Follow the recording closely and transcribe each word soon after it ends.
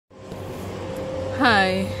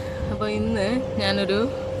Hi. അപ്പോൾ ഇന്ന് ഞാനൊരു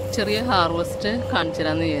ചെറിയ ഹാർവസ്റ്റ് കാണിച്ചു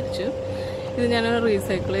തരാമെന്ന് വിചാരിച്ചു. ഇത് ഞാനൊരു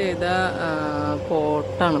റീസൈക്കിൾ ചെയ്ത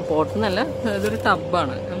പോട്ടെന്നല്ല, ഇതൊരു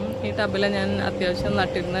ടബാണ്. ഈ ടബിൽ ഞാൻ അത്യാവശ്യം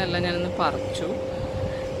നട്ടിരുന്നതെല്ലാം ഞാനൊന്ന് പറിച്ചു.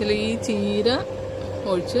 ഇതിൽ ഈ ചീര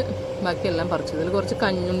ഒഴിച്ച് ബാക്കിയെല്ലാം പറിച്ചു. ഇതിൽ കുറച്ച്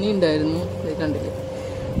കഞ്ഞുണ്ണി ഉണ്ടായിരുന്നു, ഇത് കണ്ടില്ലേ.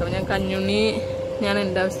 അപ്പോൾ ഞാൻ കഞ്ഞുണ്ണി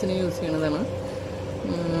എൻ്റെ ആവശ്യത്തിന് യൂസ് ചെയ്യണതാണ്.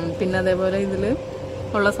 പിന്നെ അതേപോലെ ഇതിൽ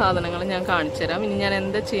ഉള്ള സാധനങ്ങൾ ഞാൻ കാണിച്ചു തരാം. ഇനി ഞാൻ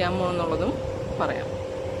എന്താ ചെയ്യാൻ പോകുന്നുള്ളതും പറയാം.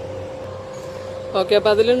 ഓക്കെ,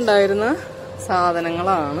 അപ്പോൾ അതിലുണ്ടായിരുന്ന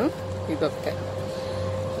സാധനങ്ങളാണ് ഇതൊക്കെ.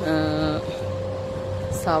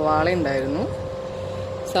 സവാള ഉണ്ടായിരുന്നു.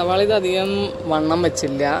 സവാള ഇത് അധികം വണ്ണം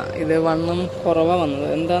വെച്ചില്ല, ഇത് വണ്ണം കുറവാണ് വന്നത്.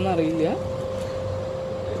 എന്താണെന്നറിയില്ല,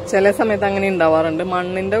 ചില സമയത്ത് അങ്ങനെ ഉണ്ടാവാറുണ്ട്.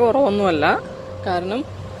 മണ്ണിൻ്റെ കുറവൊന്നുമല്ല, കാരണം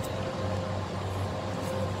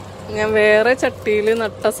ഞാൻ വേറെ ചട്ടിയിൽ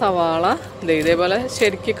നട്ട സവാള ഇതേപോലെ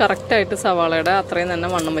ശരിക്കും കറക്റ്റായിട്ട് സവാളയുടെ അത്രയും തന്നെ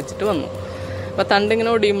വണ്ണം വെച്ചിട്ട് വന്നു. അപ്പോൾ തണ്ടിങ്ങനെ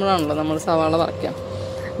ഒടിയുമ്പോഴാണല്ലോ നമ്മൾ സവാള പറിക്കാം.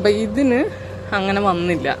 അപ്പം ഇതിന് അങ്ങനെ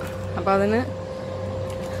വന്നില്ല. അപ്പം അതിന്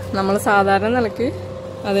നമ്മൾ സാധാരണ നിലയ്ക്ക്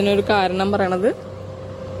അതിനൊരു കാരണം പറയണത്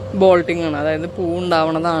ബോൾട്ടിങ് ആണ്, അതായത് പൂവ്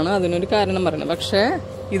ഉണ്ടാവണതാണ് അതിനൊരു കാരണം പറയുന്നത്. പക്ഷേ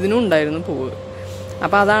ഇതിനും ഉണ്ടായിരുന്നു പൂവ്.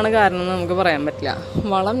 അപ്പോൾ അതാണ് കാരണം എന്ന് നമുക്ക് പറയാൻ പറ്റില്ല.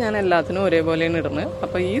 വളം ഞാൻ എല്ലാത്തിനും ഒരേപോലെയാണ് ഇടുന്നത്.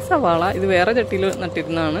 അപ്പോൾ ഈ സവാള ഇത് വേറെ ചട്ടിയിൽ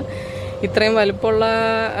നട്ടിരുന്നതാണ്. ഇത്രയും വലുപ്പമുള്ള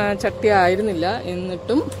ചട്ടി ആയിരുന്നില്ല,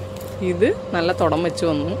 എന്നിട്ടും ഇത് നല്ല തുടം വെച്ച്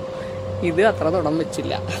വന്നു. ഇത് അത്ര തുടം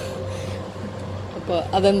വെച്ചില്ല. അപ്പോൾ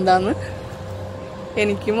അതെന്താന്ന്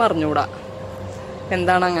എനിക്കും അറിഞ്ഞുകൂടാ,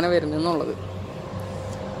 എന്താണ് അങ്ങനെ വരുന്നതെന്നുള്ളത്.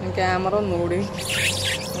 ക്യാമറ ഒന്നുകൂടി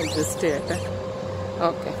അഡ്ജസ്റ്റ് ചെയ്യട്ടെ.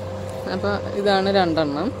 ഓക്കെ, അപ്പോൾ ഇതാണ്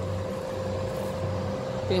രണ്ടെണ്ണം.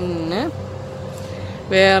 പിന്നെ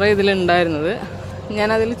വേറെ ഇതിലുണ്ടായിരുന്നത്,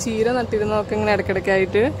 ഞാനതിൽ ചീര നട്ടിരുന്നതൊക്കെ ഇങ്ങനെ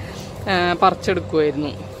ഇടയ്ക്കിടയ്ക്കായിട്ട്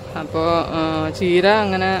പറിച്ചെടുക്കുമായിരുന്നു. അപ്പോൾ ചീര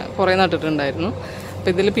അങ്ങനെ കുറേ നട്ടിട്ടുണ്ടായിരുന്നു.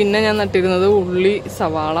 അപ്പോൾ ഇതിൽ പിന്നെ ഞാൻ നട്ടിരുന്നത് ഉള്ളി,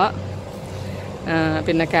 സവാള,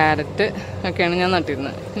 പിന്നെ ക്യാരറ്റ് ഒക്കെയാണ് ഞാൻ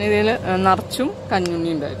നട്ടിരുന്നത്. പിന്നെ ഇതിൽ നിറച്ചും കഞ്ഞുണ്ണി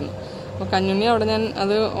ഉണ്ടായിരുന്നു. അപ്പോൾ കഞ്ഞുണ്ണി അവിടെ ഞാൻ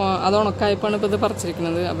അത് ഉണക്കായപ്പോഴാണ് ഇപ്പോൾ ഇത്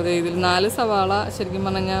പറിച്ചിരിക്കുന്നത്. അപ്പോൾ ഇതിൽ 4 സവാള ശരിക്കും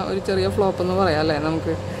പറഞ്ഞു കഴിഞ്ഞാൽ ഒരു ചെറിയ ഫ്ലോപ്പ് എന്ന് പറയാം അല്ലേ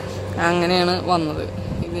നമുക്ക്. അങ്ങനെയാണ് വന്നത്.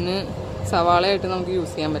 ഇതിന് സവാളയായിട്ട് നമുക്ക്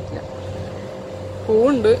യൂസ് ചെയ്യാൻ പറ്റില്ല.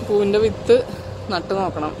 പൂവുണ്ട്, പൂവിൻ്റെ വിത്ത് നട്ട്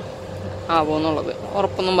നോക്കണം ആവോ എന്നുള്ളത്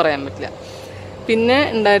ഉറപ്പൊന്നും പറയാൻ പറ്റില്ല. പിന്നെ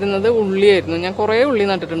ഉണ്ടായിരുന്നത് ഉള്ളിയായിരുന്നു. ഞാൻ കുറേ ഉള്ളി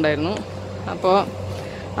നട്ടിട്ടുണ്ടായിരുന്നു. അപ്പോൾ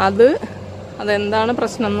അതെന്താണ്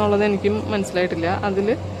പ്രശ്നം എന്നുള്ളത് എനിക്കും മനസ്സിലായിട്ടില്ല. അതിൽ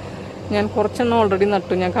ഞാൻ കുറച്ചെണ്ണം ഓൾറെഡി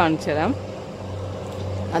നട്ടു, ഞാൻ കാണിച്ചു തരാം.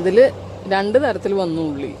 അതിൽ 2 തരത്തിൽ വന്നു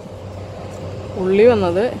ഉള്ളി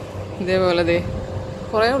വന്നത് ഇതേപോലെ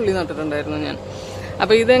കുറേ ഉള്ളി നട്ടിട്ടുണ്ടായിരുന്നു ഞാൻ.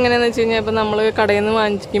 അപ്പോൾ ഇതെങ്ങനെയാണെന്ന് വെച്ച് കഴിഞ്ഞാൽ, ഇപ്പോൾ നമ്മൾ കടയിൽ നിന്ന്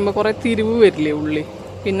വാങ്ങിക്കുമ്പോൾ കുറേ തിരിവ് വരില്ലേ ഉള്ളി.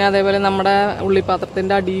 പിന്നെ അതേപോലെ നമ്മുടെ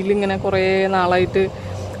ഉള്ളിപ്പാത്രത്തിൻ്റെ അടിയിൽ ഇങ്ങനെ കുറേ നാളായിട്ട്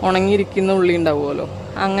ഉണങ്ങിയിരിക്കുന്ന ഉള്ളി ഉണ്ടാവുമല്ലോ,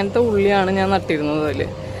 അങ്ങനത്തെ ഉള്ളിയാണ് ഞാൻ നട്ടിരുന്നത് അതിൽ.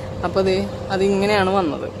 അപ്പോൾ അതിങ്ങനെയാണ്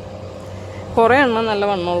വന്നത്. കുറേ എണ്ണം നല്ല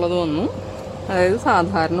വണ്ണമുള്ളത് വന്നു, അതായത്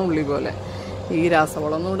സാധാരണ ഉള്ളി പോലെ, ഈ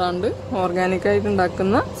രാസവളമൊന്നും ഇടാണ്ട് ഓർഗാനിക്കായിട്ട്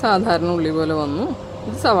ഉണ്ടാക്കുന്ന സാധാരണ ഉള്ളി പോലെ വന്നു.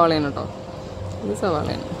 ഇത് സവാളയാണ് കേട്ടോ, ഇത്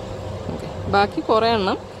സവാളയാണ്. ഓക്കെ, ബാക്കി കുറേ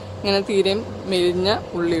എണ്ണം ഇങ്ങനെ തീരെയും മെലിഞ്ഞ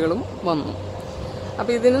ഉള്ളികളും വന്നു.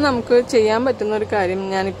 അപ്പോൾ ഇതിന് നമുക്ക് ചെയ്യാൻ പറ്റുന്ന ഒരു കാര്യം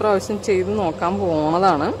ഞാൻ ഇപ്രാവശ്യം ചെയ്ത് നോക്കാൻ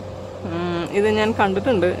പോണതാണ്. ഇത് ഞാൻ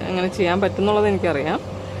കണ്ടിട്ടുണ്ട്, എങ്ങനെ ചെയ്യാൻ പറ്റുന്നുള്ളത് എനിക്കറിയാം.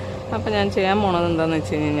 അപ്പോൾ ഞാൻ ചെയ്യാൻ പോണത് എന്താണെന്ന്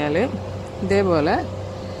വെച്ച് കഴിഞ്ഞാൽ, ഇതേപോലെ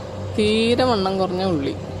തീരെ വണ്ണം കുറഞ്ഞ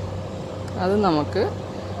ഉള്ളി അത് നമുക്ക്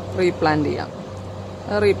റീപ്ലാന്റ് ചെയ്യാം.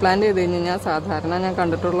 അത് റീപ്ലാന്റ് ചെയ്ത് കഴിഞ്ഞാൽ സാധാരണ ഞാൻ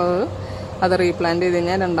കണ്ടിട്ടുള്ളത് അത് റീപ്ലാന്റ് ചെയ്ത്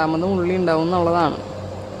കഴിഞ്ഞാൽ രണ്ടാമതും ഉള്ളി ഉണ്ടാവും എന്നുള്ളതാണ്.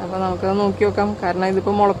 അപ്പോൾ നമുക്കത് നോക്കി നോക്കാം. കാരണം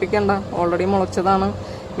ഇതിപ്പോൾ മുളപ്പിക്കണ്ട, ഓൾറെഡി മുളച്ചതാണ്,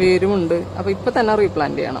 വേരുമുണ്ട്. അപ്പോൾ ഇപ്പോൾ തന്നെ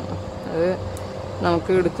റീപ്ലാന്റ് ചെയ്യണം. അത്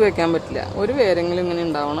നമുക്ക് എടുത്തു വെക്കാൻ പറ്റില്ല. ഒരു വേരെങ്കിലും ഇങ്ങനെ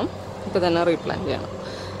ഉണ്ടാവണം, ഇപ്പോൾ തന്നെ റീപ്ലാന്റ് ചെയ്യണം.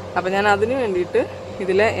 അപ്പോൾ ഞാൻ അതിന് വേണ്ടിയിട്ട്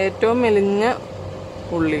ഇതിലെ ഏറ്റവും മെലിഞ്ഞ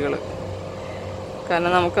ഉള്ളികൾ,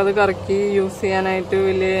 കാരണം നമുക്കത് കറക്കി യൂസ് ചെയ്യാനായിട്ട്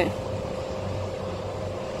വലിയ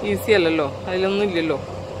ഈസി അല്ലല്ലോ, അതിലൊന്നും ഇല്ലല്ലോ.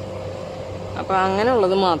 അപ്പോൾ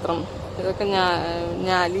അങ്ങനെയുള്ളത് മാത്രം. ഇതൊക്കെ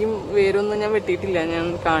ഞാലിയും വേരൊന്നും ഞാൻ വെട്ടിയിട്ടില്ല, ഞാൻ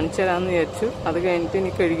കാണിച്ചു തരാമെന്ന് വിചാരിച്ചു. അത് കഴിഞ്ഞിട്ട്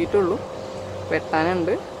എനിക്ക് കഴുകിയിട്ടുള്ളൂ.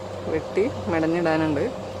 വെട്ടാനുണ്ട്, വെട്ടി മെടഞ്ഞിടാനുണ്ട്.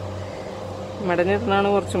 മെടഞ്ഞിടാനാണ്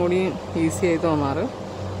കുറച്ചും കൂടി ഈസി ആയി തോന്നാറ്.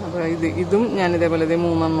 അപ്പോൾ ഇതും ഞാനിതേപോലെ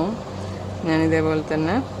 3 എണ്ണവും ഞാനിതേപോലെ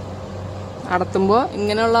തന്നെ അടത്തുമ്പോൾ,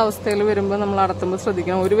 ഇങ്ങനെയുള്ള അവസ്ഥയിൽ വരുമ്പോൾ നമ്മൾ അടത്തുമ്പോൾ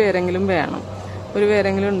ശ്രദ്ധിക്കണം, ഒരു വേരെങ്കിലും വേണം. ഒരു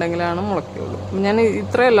വേരെങ്കിലും ഉണ്ടെങ്കിലാണ് മുളയ്ക്കുള്ളൂ. ഞാൻ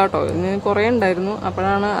ഇത്രയല്ല കേട്ടോ, ഞാൻ കുറേ ഉണ്ടായിരുന്നു.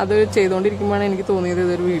 അപ്പോഴാണ് അത് ചെയ്തുകൊണ്ടിരിക്കുമ്പോഴാണ് എനിക്ക് തോന്നിയത്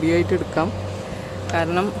ഇതൊരു വീഡിയോ ആയിട്ട് എടുക്കാം.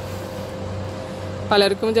 കാരണം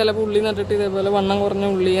പലർക്കും ചിലപ്പോൾ ഉള്ളി നട്ടിട്ട് ഇതേപോലെ വണ്ണം കുറഞ്ഞ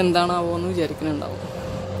ഉള്ളി എന്താണാവോ എന്ന് വിചാരിക്കുന്നുണ്ടാവും.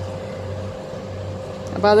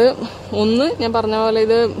 അപ്പം അത് ഞാൻ പറഞ്ഞ പോലെ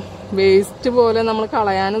ഇത് വേസ്റ്റ് പോലെ നമ്മൾ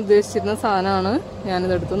കളയാൻ ഉദ്ദേശിച്ചിരുന്ന സാധനമാണ്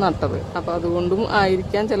ഞാനിതെടുത്ത് നട്ടത്. അപ്പോൾ അതുകൊണ്ടും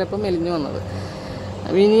ആയിരിക്കാം ചിലപ്പോൾ മെലിഞ്ഞു വന്നത്.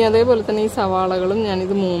 ഇനി അതേപോലെ തന്നെ ഈ സവാളകളും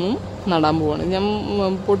ഞാനിത് 3ഉം നടാൻ പോവാണ്. ഞാൻ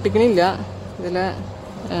പൊട്ടിക്കണില്ല, ഇതിലെ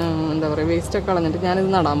എന്താ പറയുക വേസ്റ്റൊക്കെ കളഞ്ഞിട്ട് ഞാനിത്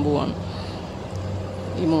നടാൻ പോവാണ്.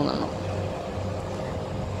 ഈ 3എണ്ണം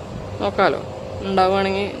നോക്കാമല്ലോ,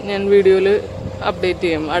 ഉണ്ടാവുകയാണെങ്കിൽ ഞാൻ വീഡിയോയിൽ അപ്ഡേറ്റ്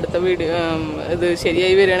ചെയ്യും. അടുത്ത വീഡിയോ ഇത്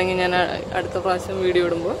ശരിയായി വരികയാണെങ്കിൽ ഞാൻ അടുത്ത പ്രാവശ്യം വീഡിയോ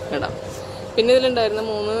ഇടുമ്പോൾ ഇടാം. പിന്നെ ഇതിലുണ്ടായിരുന്ന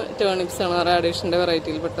 3 ടേണിപ്സാണ് റാഡിഷിൻ്റെ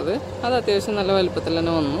വെറൈറ്റിയിൽപ്പെട്ടത്. അത് അത്യാവശ്യം നല്ല വലുപ്പത്തിൽ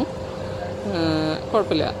തന്നെ വന്നു,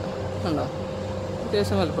 കുഴപ്പമില്ല, ഉണ്ടോ,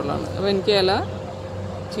 അത്യാവശ്യം വലുപ്പമുള്ളതാണ്. അപ്പോൾ എനിക്ക് ഇല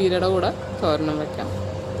ചീരയുടെ കൂടെ തോരനും വെക്കാം.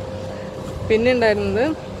 പിന്നെ ഉണ്ടായിരുന്നത്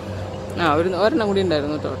ഒരെണ്ണം കൂടി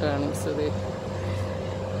ഉണ്ടായിരുന്നു കേട്ടോ ടേണിപ്സ്. ഇത്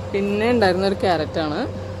പിന്നെ ഉണ്ടായിരുന്ന ഒരു ക്യാരറ്റാണ്.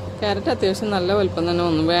 ക്യാരറ്റ് അത്യാവശ്യം നല്ല വലുപ്പം തന്നെ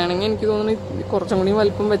വന്നു. വേണമെങ്കിൽ എനിക്ക് തോന്നുന്നു കുറച്ചും കൂടി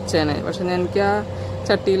വലുപ്പം വെച്ചേനെ, പക്ഷെ എനിക്ക് ആ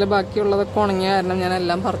ചട്ടിയിലെ ബാക്കിയുള്ളതൊക്കെ ഉണങ്ങിയ കാരണം ഞാൻ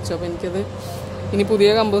എല്ലാം പറിച്ചു. അപ്പോൾ എനിക്കത് ഇനി പുതിയ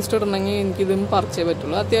കമ്പോസ്റ്റ് ഇടണമെങ്കിൽ എനിക്കിതും പറിച്ചേ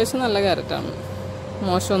പറ്റുള്ളൂ. അത്യാവശ്യം നല്ല ക്യാരറ്റാണ്,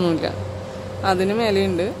 മോശമൊന്നുമില്ല. അതിന്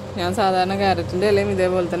മേലെയുണ്ട്. ഞാൻ സാധാരണ ക്യാരറ്റിൻ്റെ ഇലയും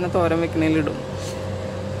ഇതേപോലെ തന്നെ തോരൻ വെക്കണേലിടും.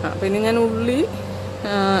 പിന്നെ ഞാൻ ഉള്ളി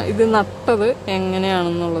ഇത് നട്ടത്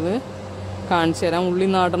എങ്ങനെയാണെന്നുള്ളത് കാണിച്ചു തരാം. ഉള്ളി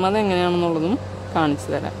നടണത് എങ്ങനെയാണെന്നുള്ളതും കാണിച്ചു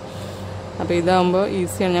തരാം. അപ്പോൾ ഇതാകുമ്പോൾ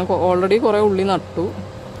ഈസിയാണ്. ഞാൻ ഓൾറെഡി കുറേ ഉള്ളി നട്ടു,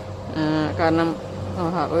 കാരണം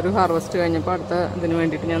ഒരു ഹാർവെസ്റ്റ് കഴിഞ്ഞപ്പോൾ അടുത്ത ഇതിന്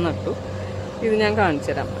വേണ്ടിയിട്ട് ഞാൻ നട്ടു. ഇത് ഞാൻ കാണിച്ചു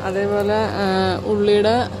തരാം. അതേപോലെ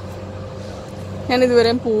ഉള്ളിയുടെ ഞാൻ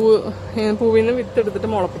ഇതുവരെ പൂവിൽ നിന്ന് വിത്ത് എടുത്തിട്ട്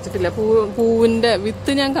മുളപ്പിച്ചിട്ടില്ല. പൂവിൻ്റെ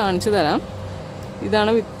വിത്ത് ഞാൻ കാണിച്ചു തരാം.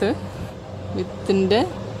 ഇതാണ് വിത്ത്. വിത്തിൻ്റെ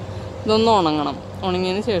ഇതൊന്ന് ഉണങ്ങണം.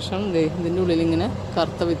 ഉണങ്ങിയതിന് ശേഷം ഇതിൻ്റെ ഉള്ളിൽ ഇങ്ങനെ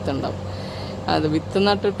കറുത്ത വിത്തുണ്ടാവും. അത് വിത്ത്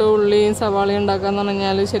നട്ടിട്ട് ഉള്ളിയും സവാളയും ഉണ്ടാക്കാന്ന്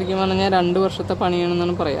പറഞ്ഞാൽ ശരിക്കും പറഞ്ഞാൽ 2 വർഷത്തെ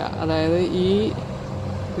പണിയാണെന്നാണ് പറയുക. അതായത് ഈ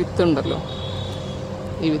വിത്തുണ്ടല്ലോ,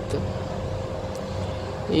 ഈ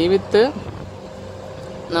വിത്ത്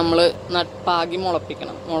നമ്മൾ പാകി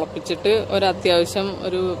മുളപ്പിക്കണം. മുളപ്പിച്ചിട്ട് അത്യാവശ്യം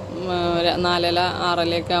ഒരു 4 ഇല 6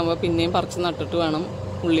 ഇലയൊക്കെ ആകുമ്പോൾ പിന്നെയും പറിച്ച് നട്ടിട്ട് വേണം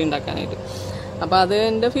ഉള്ളി ഉണ്ടാക്കാനായിട്ട്. അപ്പോൾ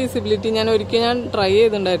അതിൻ്റെ ഫീസിബിലിറ്റി ഞാൻ ഒരിക്കൽ ട്രൈ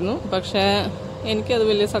ചെയ്തിട്ടുണ്ടായിരുന്നു, പക്ഷേ എനിക്കത്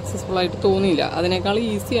വലിയ സക്സസ്ഫുൾ ആയിട്ട് തോന്നിയില്ല. അതിനേക്കാൾ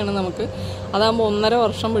ഈസിയാണ് നമുക്ക്, അതാകുമ്പോൾ 1.5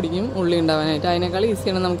 വർഷം പിടിക്കും ഉള്ളി ഉണ്ടാവാനായിട്ട്. അതിനേക്കാൾ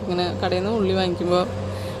ഈസിയാണ് നമുക്കിങ്ങനെ കടയിൽ നിന്ന് ഉള്ളി വാങ്ങിക്കുമ്പോൾ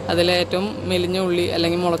അതിലേറ്റവും മെലിഞ്ഞ ഉള്ളി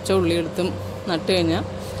അല്ലെങ്കിൽ മുളച്ച ഉള്ളി എടുത്തും നട്ട് കഴിഞ്ഞാൽ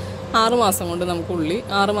 6 മാസം കൊണ്ട് നമുക്ക് ഉള്ളി,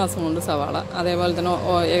 6 മാസം കൊണ്ട് സവാള, അതേപോലെ തന്നെ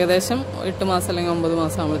ഏകദേശം 8 മാസം അല്ലെങ്കിൽ 9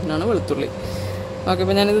 മാസം ആകുമ്പോഴത്തേനാണ് വെളുത്തുള്ളി. ഓക്കെ,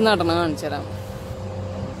 ഇപ്പോൾ ഞാനിത് നടണം കാണിച്ചു തരാം.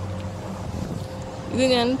 ഇത്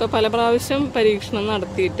ഞാൻ ഇപ്പോൾ പല പ്രാവശ്യം പരീക്ഷണം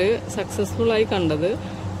നടത്തിയിട്ട് സക്സസ്ഫുള്ളായി കണ്ടത്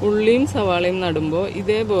ഉള്ളിയും സവാളയും നടുമ്പോൾ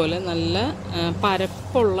ഇതേപോലെ നല്ല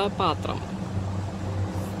പരപ്പുള്ള പാത്രം.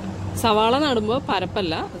 സവാള നടുമ്പോൾ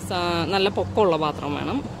പരപ്പല്ല, നല്ല പൊക്കമുള്ള പാത്രം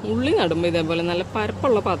വേണം. ഉള്ളി നടുമ്പോൾ ഇതേപോലെ നല്ല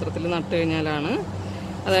പരപ്പുള്ള പാത്രത്തിൽ നട്ട് കഴിഞ്ഞാലാണ്,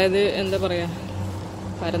 അതായത് എന്താ പറയുക,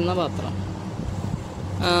 പരന്ന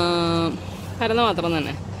പാത്രം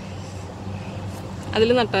തന്നെ അതിൽ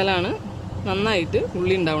നട്ടാലാണ് നന്നായിട്ട്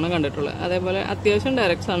ഉള്ളി ഉണ്ടാവണം കണ്ടിട്ടുള്ളത്. അതേപോലെ അത്യാവശ്യം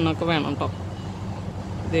ഡയറക്റ്റ് സണ്ണൊക്കെ വേണം കേട്ടോ.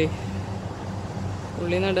 ഇതേ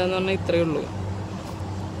ഉള്ളി നടുക എന്ന് പറഞ്ഞാൽ ഇത്രയേ ഉള്ളൂ.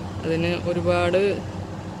 അതിന് ഒരുപാട്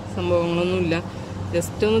സംഭവങ്ങളൊന്നുമില്ല.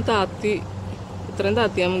 ജസ്റ്റ് ഒന്ന് ഇത്രയും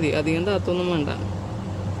താത്തിയാൽ മതി, അധികം താത്തൊന്നും വേണ്ട.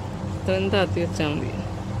 ഇത്രയും താത്തി വെച്ചാൽ മതി.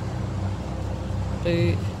 അപ്പോൾ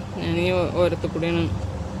ഞാൻ ഈ ഓരത്തിൽ കൂടിയാണ്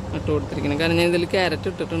നട്ട് കൊടുത്തിരിക്കുന്നത്. കാരണം ഞാൻ ഇതിൽ ക്യാരറ്റ്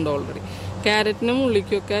ഇട്ടിട്ടുണ്ട് ഓൾറെഡി. ക്യാരറ്റിനും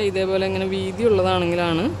ഉള്ളിക്കൊക്കെ ഇതേപോലെ ഇങ്ങനെ വീതി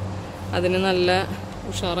ഉള്ളതാണെങ്കിലാണ് അതിന് നല്ല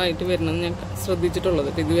ഉഷാറായിട്ട് വരുന്നത് ഞാൻ ശ്രദ്ധിച്ചിട്ടുള്ളത്.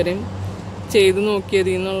 അപ്പോൾ ഇതുവരെയും ചെയ്ത്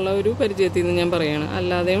നോക്കിയതിൽ നിന്നുള്ള ഒരു പരിചയത്തിൽ നിന്ന് ഞാൻ പറയുകയാണ്.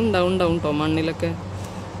 അല്ലാതെ ഉണ്ടാവും കേട്ടോ മണ്ണിലൊക്കെ.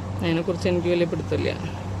 അതിനെക്കുറിച്ച് എനിക്ക് വലിയ പിടുത്തമില്ല,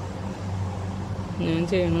 ഞാൻ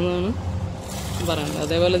ചെയ്യണമെന്നാണ് പറയുന്നത്.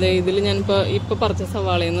 അതേപോലെ ഇതിൽ ഞാനിപ്പോൾ പറിച്ച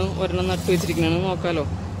സവാളയിൽ നിന്ന് ഒരെണ്ണം നട്ട് വെച്ചിരിക്കണമെന്ന് നോക്കാമല്ലോ.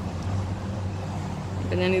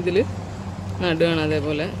 അപ്പം ഞാൻ ഇതിൽ നടുകയാണ്.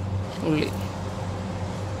 അതേപോലെ ഉള്ളി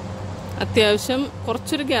അത്യാവശ്യം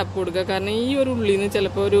കുറച്ചൊരു ഗ്യാപ്പ് കൊടുക്കുക. കാരണം ഈ ഒരു ഉള്ളിയിൽ നിന്ന്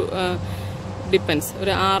ചിലപ്പോൾ ഒരു ഡിപ്പെൻസ്,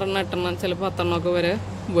 ഒരു 6 എണ്ണം 8 എണ്ണം ചിലപ്പോൾ 10 എണ്ണമൊക്കെ വരെ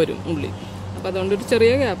വരും ഉള്ളി. അപ്പം അതുകൊണ്ട് ഒരു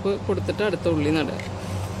ചെറിയ ഗ്യാപ്പ് കൊടുത്തിട്ട് അടുത്ത ഉള്ളി നടുക.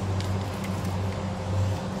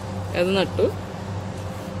 അത് നട്ടു.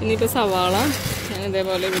 ഇനിയിപ്പോൾ സവാള ഞാൻ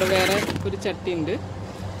ഇതേപോലെ ഇവിടെ വേറെ ഒരു ചട്ടി ഉണ്ട്.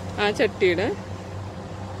 ആ ചട്ടിയുടെ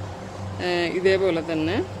ഇതേപോലെ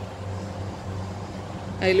തന്നെ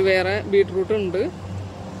അതിൽ വേറെ ബീട്രൂട്ട് ഉണ്ട്,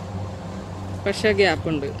 പക്ഷേ ഗ്യാപ്പ്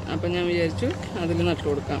ഉണ്ട്. അപ്പം ഞാൻ വിചാരിച്ചു അതിൽ നട്ടു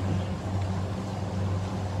കൊടുക്കാം.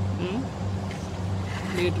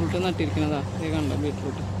 ബീട്രൂട്ട് നട്ടിരിക്കുന്നതാ, ഇത് കണ്ടോ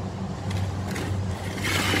ബീട്രൂട്ട്.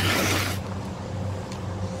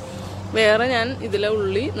 വേറെ ഞാൻ ഇതിലെ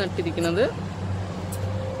ഉള്ളി നട്ടിരിക്കുന്നത്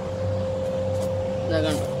ഇതാ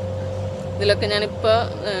കണ്ടോ. ഇതിലൊക്കെ ഞാനിപ്പോൾ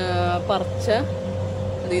പറിച്ച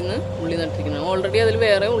ഇതിൽ നിന്ന് ഉള്ളി നട്ടിരിക്കുന്നത്. ഓൾറെഡി അതിൽ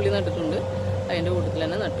വേറെ ഉള്ളി നട്ടിട്ടുണ്ട്, അതിൻ്റെ കൂട്ടത്തിൽ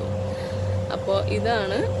തന്നെ നട്ടു. അപ്പോൾ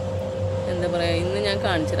ഇതാണ് എന്താ പറയുക, ഇന്ന് ഞാൻ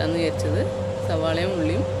കാണിച്ചു തരാമെന്ന് വിചാരിച്ചത്. സവാളയും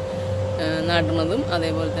ഉള്ളിയും നടുന്നതും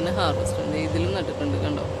അതേപോലെ തന്നെ ഹാർവെസ്റ്റ് ഉണ്ട്. ഇതിലും നട്ടിട്ടുണ്ട്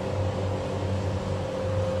കണ്ടോ,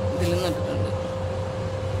 ഇതിലും നട്ടിട്ടുണ്ട്.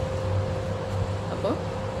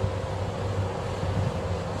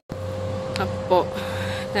 അപ്പോൾ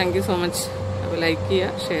താങ്ക് യു സോ മച്ച്. അപ്പോൾ ലൈക്ക്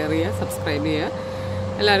ചെയ്യുക, ഷെയർ ചെയ്യുക, സബ്സ്ക്രൈബ് ചെയ്യുക.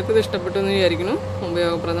 എല്ലാവർക്കും ഇത് ഇഷ്ടപ്പെട്ടു എന്ന് വിചാരിക്കുന്നു,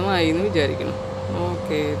 ഉപയോഗപ്രദമായി എന്ന് വിചാരിക്കുന്നു.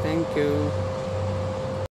 Okay, thank you.